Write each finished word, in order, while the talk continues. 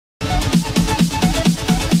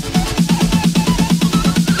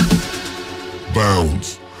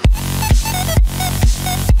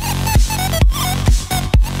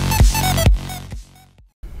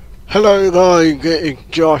Hello guys, it's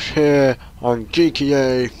Josh here on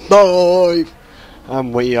GTA 5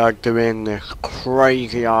 and we are doing this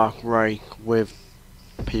crazy arc race with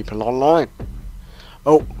people online.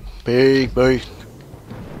 Oh, big boost.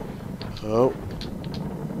 Oh.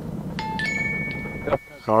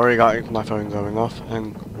 Sorry guys, my phone going off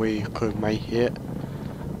and we could make it.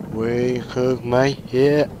 We could make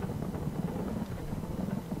it.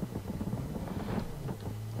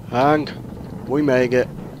 And we made it.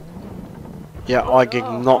 Yeah, I did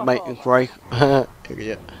not make it break.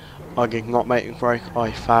 Idiot. I did not make it break.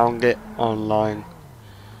 I found it online.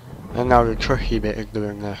 And now the tricky bit is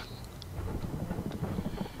doing this.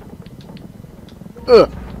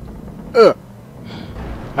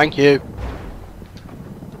 Thank you.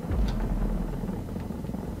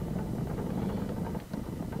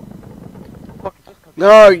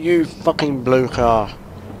 No, you fucking blue car.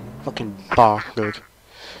 Fucking bastard.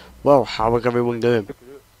 Well, how is everyone doing?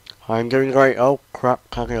 I'm doing great. Oh crap,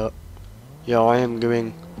 pack it up. Yeah, I am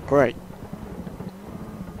doing great.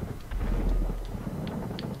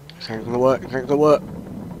 It's ain't gonna work, it's ain't gonna work.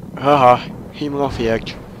 Haha, him off the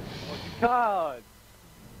edge. God!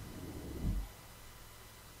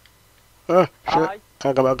 Oh shit,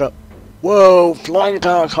 can't go back up. Whoa, flying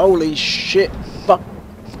cars, holy shit, fuck,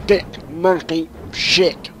 dick, monkey,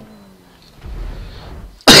 shit.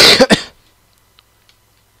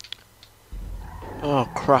 Oh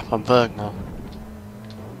crap, I'm third now.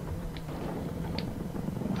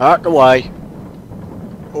 Out the way.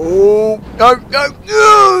 Oh, no, no,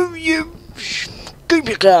 no, you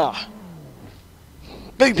stupid car.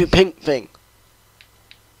 Stupid pink thing.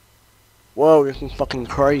 Whoa, this is fucking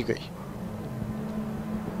crazy.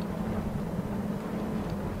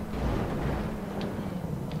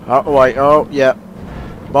 Out the way, oh, yeah.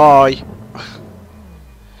 Bye.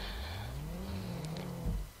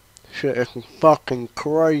 Shit, this is fucking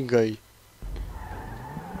crazy.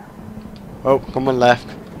 Oh, come on left.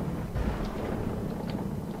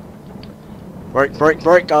 Brake, brake,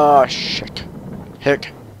 brake, ah, shit.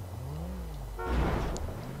 Hick.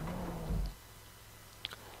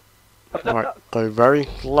 Right, go very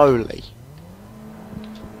slowly.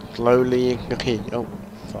 Slowly in the key. Oh,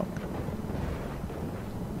 fuck.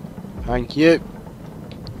 Thank you.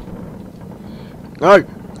 No!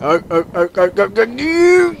 Oh, oh, oh, go, go, go,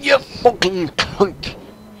 you fucking cunt!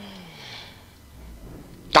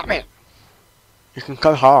 Damn it! You can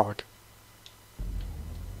go hard.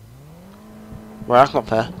 Well, that's not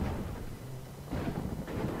fair.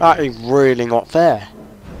 That is really not fair.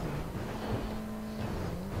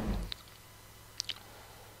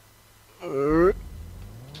 Go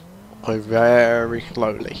very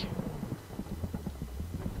slowly.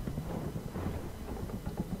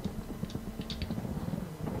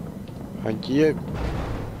 Thank you.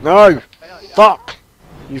 No! Fuck!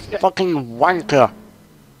 You fucking wanker!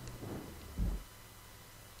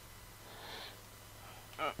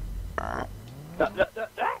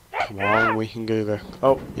 Come on, we can do this.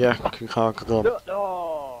 Oh, yeah, can car go on.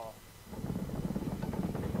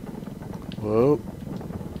 Whoa.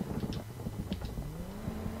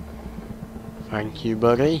 Thank you,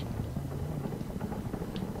 buddy.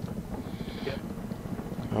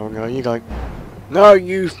 Oh no, you go. No,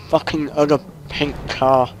 you fucking other pink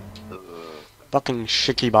car. Fucking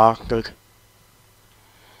shitty bastard.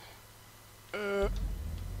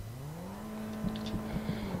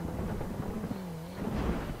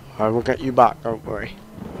 I will get you back, don't worry.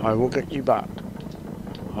 I will get you back.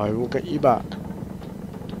 I will get you back.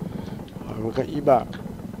 I will get you back.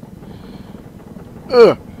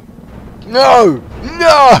 No!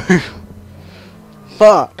 No!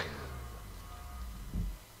 Fuck!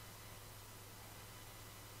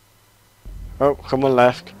 Oh, someone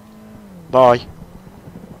left. Bye.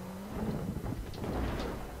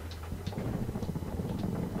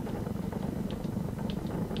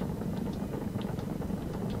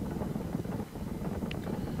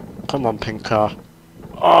 Come on, pink car.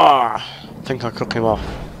 Ah! I think I took him off.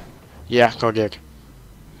 Yeah, I did.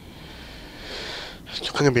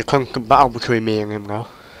 It's gonna be a constant battle between me and him now.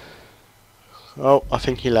 Oh, I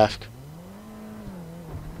think he left.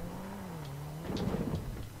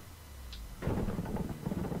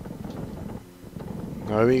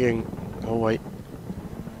 No, he didn't. Oh, wait.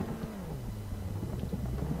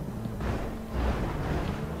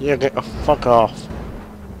 Yeah, get the fuck off.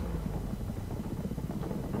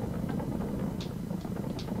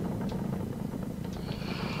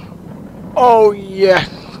 Oh, yeah.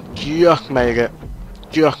 Just made it.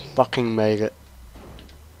 Just fucking made it.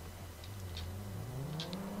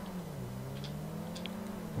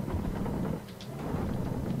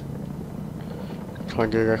 Try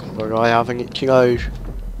and do this, but I haven't it to go.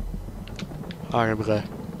 Alright, we go.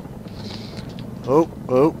 Oh,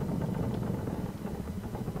 oh.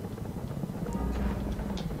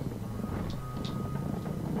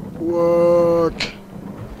 What?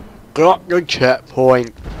 Got the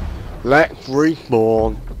checkpoint. Let's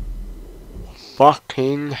respawn.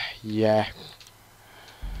 Fucking yes.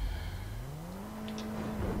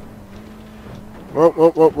 Whoop,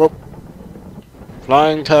 whoop, whoop, whoop.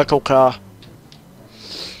 Flying turtle car.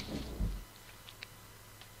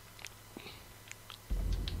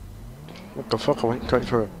 What the fuck, I went straight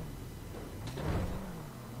through.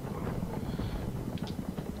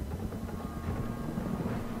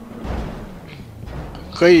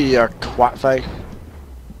 See ya, twat face.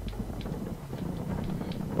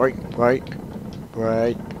 Wait, wait,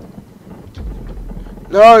 wait.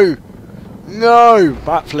 No! No!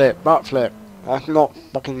 Backflip, backflip. That's not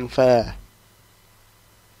fucking fair.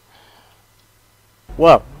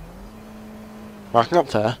 Well, that's not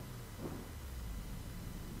fair.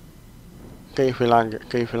 See if we land it,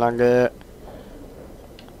 see if we land it.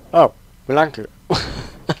 Oh, we landed it.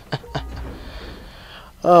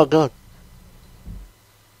 Oh god.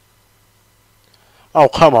 Oh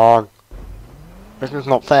come on. This is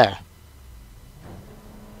not fair.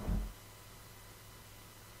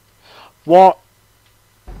 What?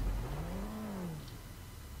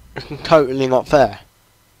 This is totally not fair.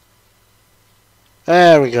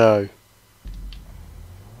 There we go.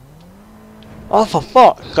 Oh, for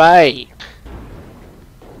fuck's sake.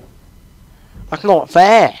 That's not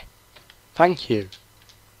fair. Thank you.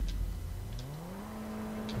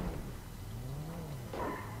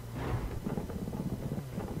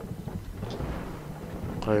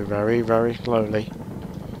 Go very, very slowly.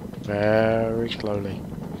 Very slowly.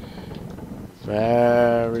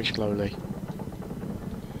 Very slowly.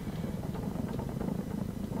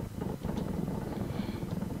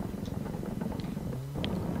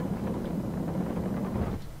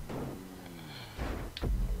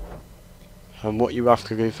 And what you have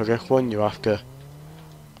to do for this one, you have to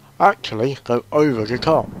actually go over the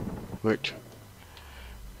top, which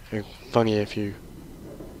is funny if you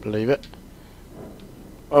believe it.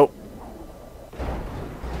 Oh,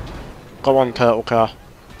 go on, turtle car.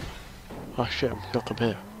 Oh shit, I'm stuck up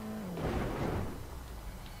here.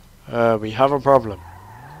 We have a problem.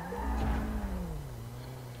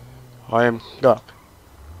 I am stuck.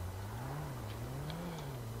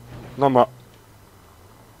 No more.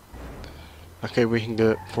 Okay, we can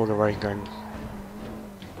do it for the rain gun.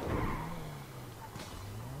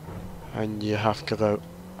 And you have to go.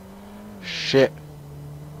 Shit.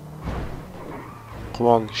 Come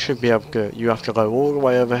on, should be able to do it. You have to go all the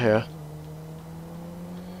way over here.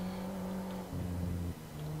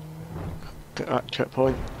 Get that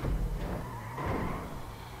checkpoint.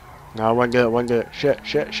 No, I won't do it, I won't do it. Shit,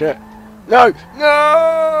 shit, shit. No!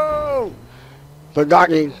 No! For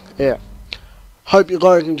lagging. Yeah. Hope you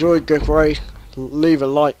guys enjoyed this race. Leave a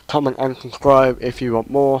like, comment and subscribe if you want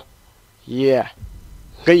more. Yeah.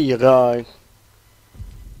 See you guys.